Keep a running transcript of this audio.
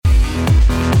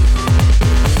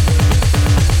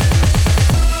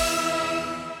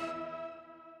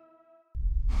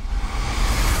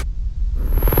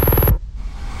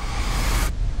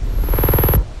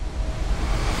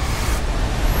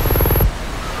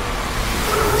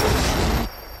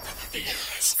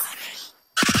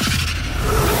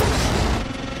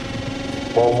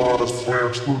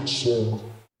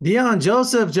Deon,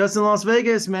 Joseph, just in Las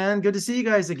Vegas, man. Good to see you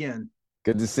guys again.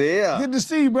 Good to see you. Good to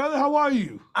see you, brother. How are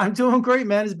you? I'm doing great,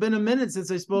 man. It's been a minute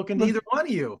since I've spoken to either one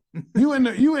of you. You in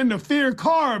the fear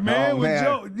car, man. Oh, with man.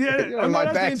 Joe. Yeah, You're in my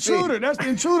that's the back intruder. seat. That's the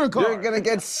intruder car. You're gonna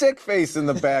get sick face in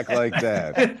the back like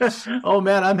that. Oh,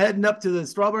 man, I'm heading up to the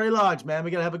Strawberry Lodge, man.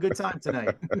 We're going to have a good time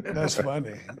tonight. That's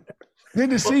funny.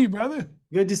 Good to see you, brother.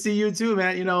 Good to see you too,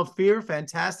 man. You know, Fear,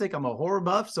 fantastic. I'm a horror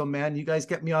buff, so, man, you guys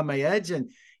kept me on my edge. And,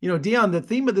 you know, Deon, the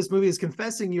theme of this movie is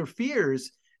confessing your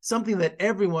fears, something that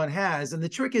everyone has. And the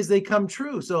trick is they come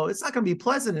true. So it's not going to be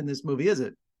pleasant in this movie, is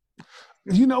it?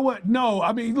 You know what? No,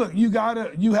 I mean, look, you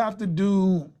have to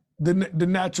do the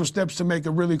natural steps to make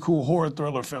a really cool horror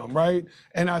thriller film, right?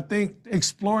 And I think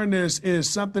exploring this is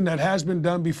something that has been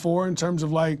done before in terms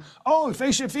of like, oh,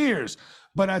 face your fears.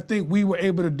 But I think we were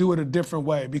able to do it a different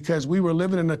way because we were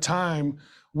living in a time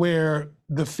where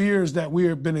the fears that we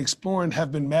have been exploring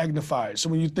have been magnified. So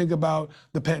when you think about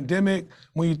the pandemic,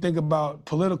 when you think about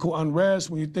political unrest,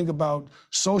 when you think about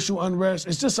social unrest,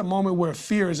 it's just a moment where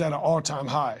fear is at an all-time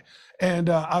high. And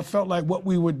I felt like what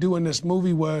we would do in this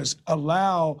movie was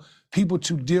allow people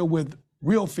to deal with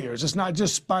real fears. It's not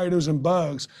just spiders and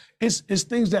bugs. It's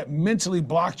things that mentally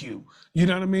block you. You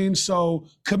know what I mean? So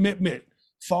commitment,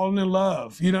 falling in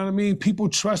love, you know what I mean? People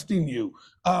trusting you.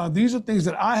 These are things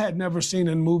that I had never seen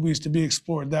in movies to be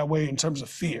explored that way in terms of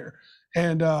fear.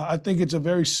 And I think it's a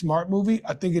very smart movie.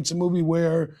 I think it's a movie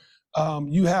where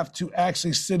you have to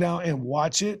actually sit down and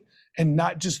watch it and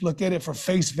not just look at it for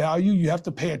face value. You have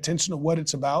to pay attention to what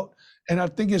it's about. And I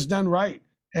think it's done right.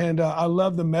 And I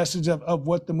love the message of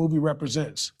what the movie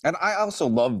represents. And I also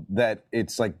love that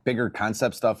it's like bigger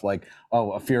concept stuff like,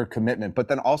 oh, a fear of commitment, but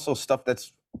then also stuff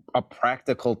that's a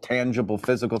practical, tangible,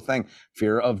 physical thing.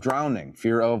 Fear of drowning,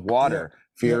 fear of water,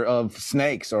 fear of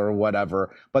snakes or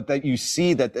whatever. But that you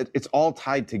see that it's all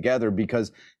tied together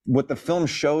because what the film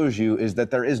shows you is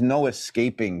that there is no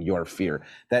escaping your fear,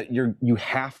 that you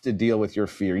have to deal with your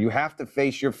fear. You have to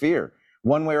face your fear.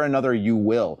 One way or another, you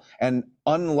will. And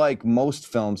unlike most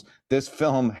films, this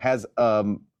film has,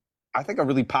 I think, a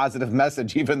really positive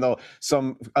message, even though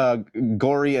some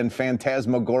gory and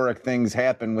phantasmagoric things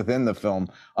happen within the film,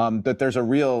 that there's a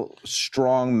real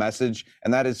strong message,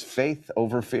 and that is faith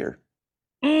over fear.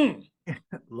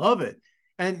 Love it.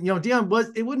 And, you know,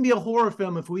 Deon, it wouldn't be a horror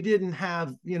film if we didn't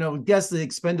have, you know, guess the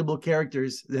expendable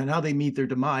characters and how they meet their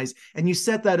demise. And you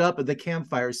set that up at the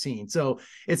campfire scene. So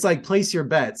it's like place your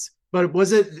bets. But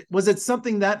was it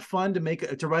something that fun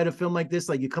to write a film like this?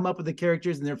 Like you come up with the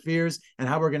characters and their fears and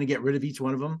how we're going to get rid of each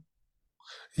one of them?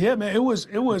 Yeah, man, it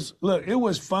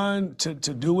was fun to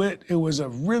do it. It was a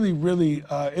really,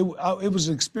 it was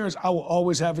an experience I will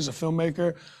always have as a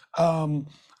filmmaker.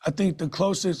 I think the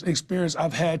closest experience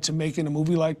I've had to making a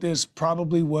movie like this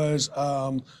probably was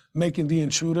making The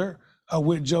Intruder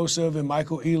with Joseph and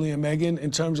Michael Ealy and Megan,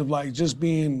 in terms of like just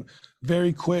being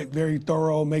very quick, very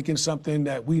thorough, making something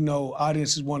that we know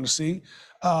audiences want to see.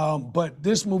 But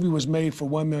this movie was made for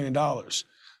 $1 million.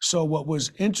 So what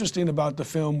was interesting about the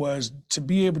film was to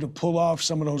be able to pull off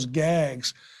some of those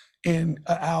gags in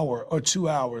an hour or 2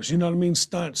 hours. You know what I mean?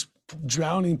 Stunts,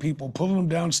 drowning people, pulling them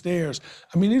downstairs.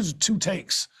 I mean, these are 2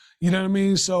 takes. You know what I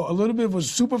mean? So a little bit was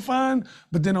super fun,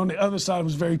 but then on the other side, it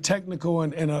was very technical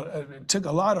and it took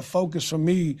a lot of focus from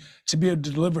me to be able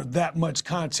to deliver that much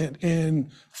content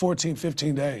in 14,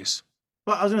 15 days.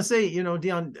 Well, I was going to say, you know,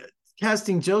 Deon,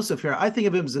 casting Joseph here, I think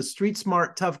of him as a street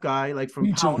smart, tough guy, like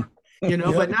from Power. You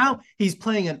know, but now he's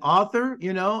playing an author,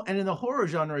 you know, and in the horror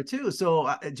genre too.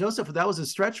 So Joseph, that was a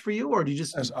stretch for you, or do you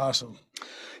just? That's awesome.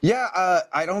 Yeah,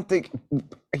 I don't think,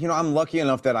 you know, I'm lucky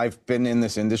enough that I've been in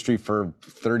this industry for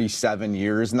 37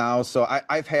 years now. So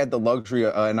I've had the luxury,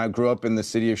 and I grew up in the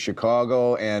city of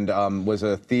Chicago and was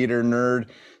a theater nerd.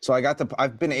 So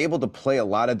I've been able to play a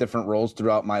lot of different roles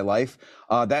throughout my life.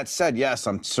 That said, yes,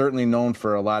 I'm certainly known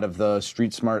for a lot of the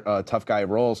street smart, tough guy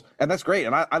roles. And that's great.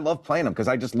 And I love playing them because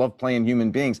I just love playing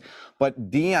human beings. But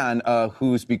Deon,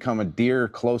 who's become a dear,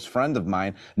 close friend of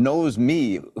mine, knows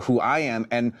me, who I am,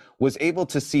 and was able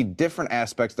to see different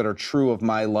aspects that are true of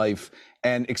my life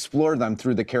and explore them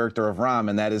through the character of Ram.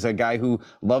 And that is a guy who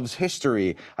loves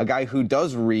history, a guy who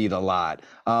does read a lot,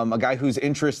 a guy who's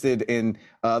interested in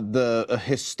the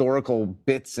historical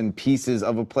bits and pieces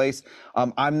of a place.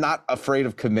 I'm not afraid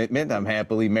of commitment. I'm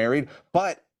happily married,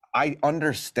 but I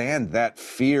understand that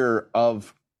fear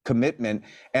of commitment.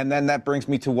 And then that brings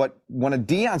me to what one of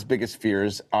Deon's biggest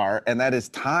fears are, and that is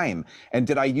time. And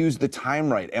did I use the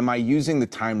time right? Am I using the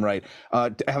time right?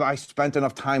 Have I spent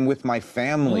enough time with my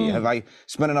family? Have I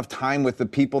spent enough time with the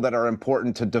people that are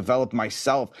important to develop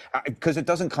myself? Because it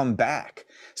doesn't come back.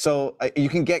 So you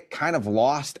can get kind of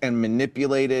lost and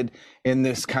manipulated in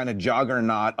this kind of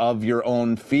juggernaut of your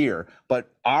own fear.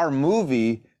 But our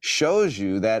movie shows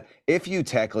you that if you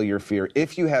tackle your fear,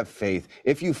 if you have faith,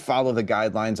 if you follow the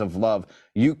guidelines of love,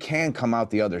 you can come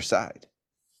out the other side.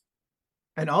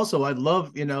 And also, I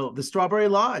love, the Strawberry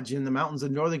Lodge in the mountains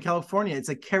of Northern California. It's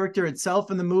a character itself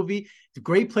in the movie. It's a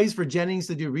great place for Jennings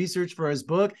to do research for his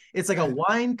book. It's like a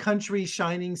wine country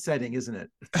shining setting, isn't it?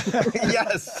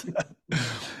 Yes.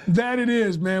 That it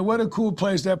is, man. What a cool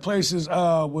place. That place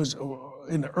was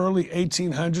in the early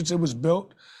 1800s. It was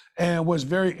built. And what's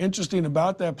very interesting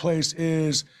about that place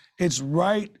is it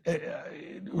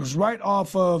was right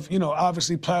off of,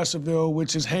 obviously Placerville,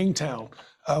 which is Hangtown,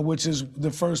 which is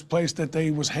the first place that they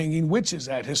was hanging witches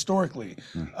at historically.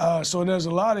 So there's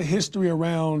a lot of history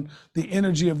around the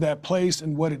energy of that place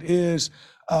and what it is.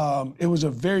 It was a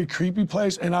very creepy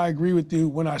place, and I agree with you.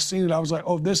 When I seen it, I was like,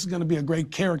 oh, this is gonna be a great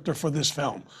character for this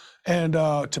film. And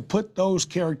to put those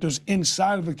characters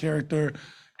inside of a character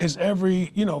is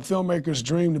every, filmmaker's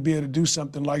dream to be able to do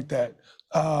something like that.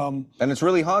 And it's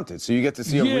really haunted, so you get to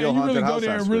see a real haunted house. Yeah, you really go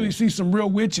there and really see some real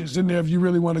witches in there if you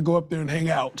really want to go up there and hang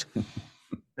out.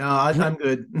 No, I'm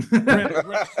good.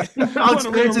 I'll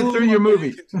experience it through your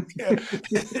movie.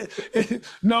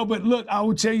 No, but look, I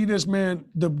will tell you this, man.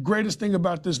 The greatest thing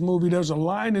about this movie, there's a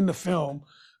line in the film,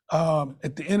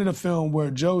 at the end of the film, where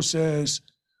Joe says,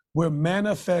 "We're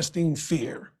manifesting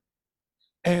fear."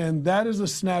 And that is a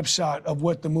snapshot of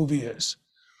what the movie is.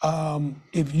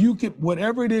 If you can,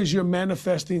 whatever it is you're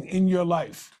manifesting in your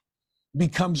life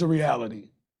becomes a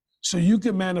reality. So you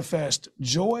can manifest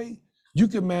joy, you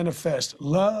can manifest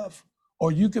love,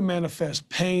 or you can manifest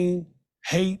pain,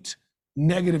 hate,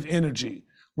 negative energy.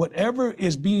 Whatever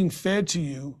is being fed to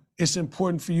you, it's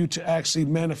important for you to actually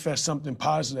manifest something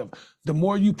positive. The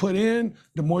more you put in,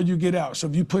 the more you get out. So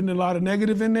if you're putting a lot of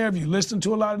negative in there, if you listen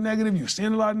to a lot of negative, you're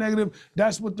seeing a lot of negative,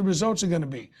 that's what the results are gonna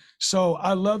be. So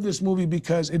I love this movie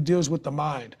because it deals with the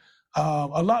mind.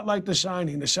 A lot like The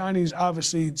Shining. The Shining is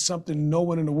obviously something no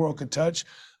one in the world could touch,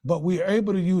 but we are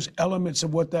able to use elements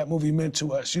of what that movie meant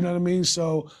to us. You know what I mean?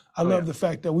 So I love the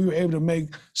fact that we were able to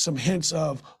make some hints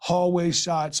of hallway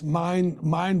shots,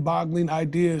 mind-boggling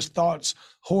ideas, thoughts,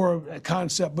 horror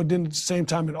concept, but then at the same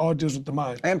time, it all deals with the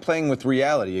mind. And playing with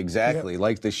reality, exactly,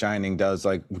 like The Shining does.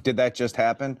 Like, did that just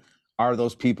happen? Are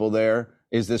those people there?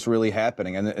 Is this really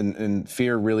happening? And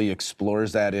Fear really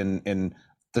explores that in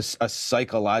a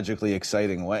psychologically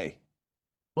exciting way.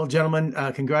 Well, gentlemen,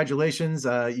 congratulations.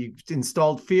 You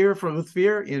installed fear with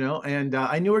fear, and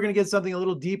I knew we were going to get something a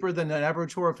little deeper than an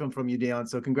average horror film from you, Deon.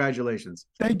 So congratulations.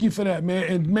 Thank you for that, man.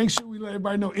 And make sure we let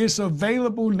everybody know it's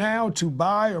available now to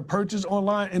buy or purchase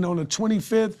online. And on the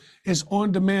 25th, it's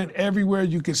on demand everywhere.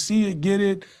 You can see it, get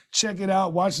it, check it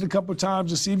out, watch it a couple of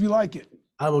times to see if you like it.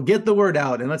 I will get the word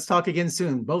out, and let's talk again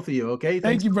soon, both of you, okay?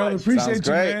 Thank you, brother. Appreciate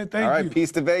you, man. Thank you. All right,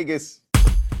 peace to Vegas.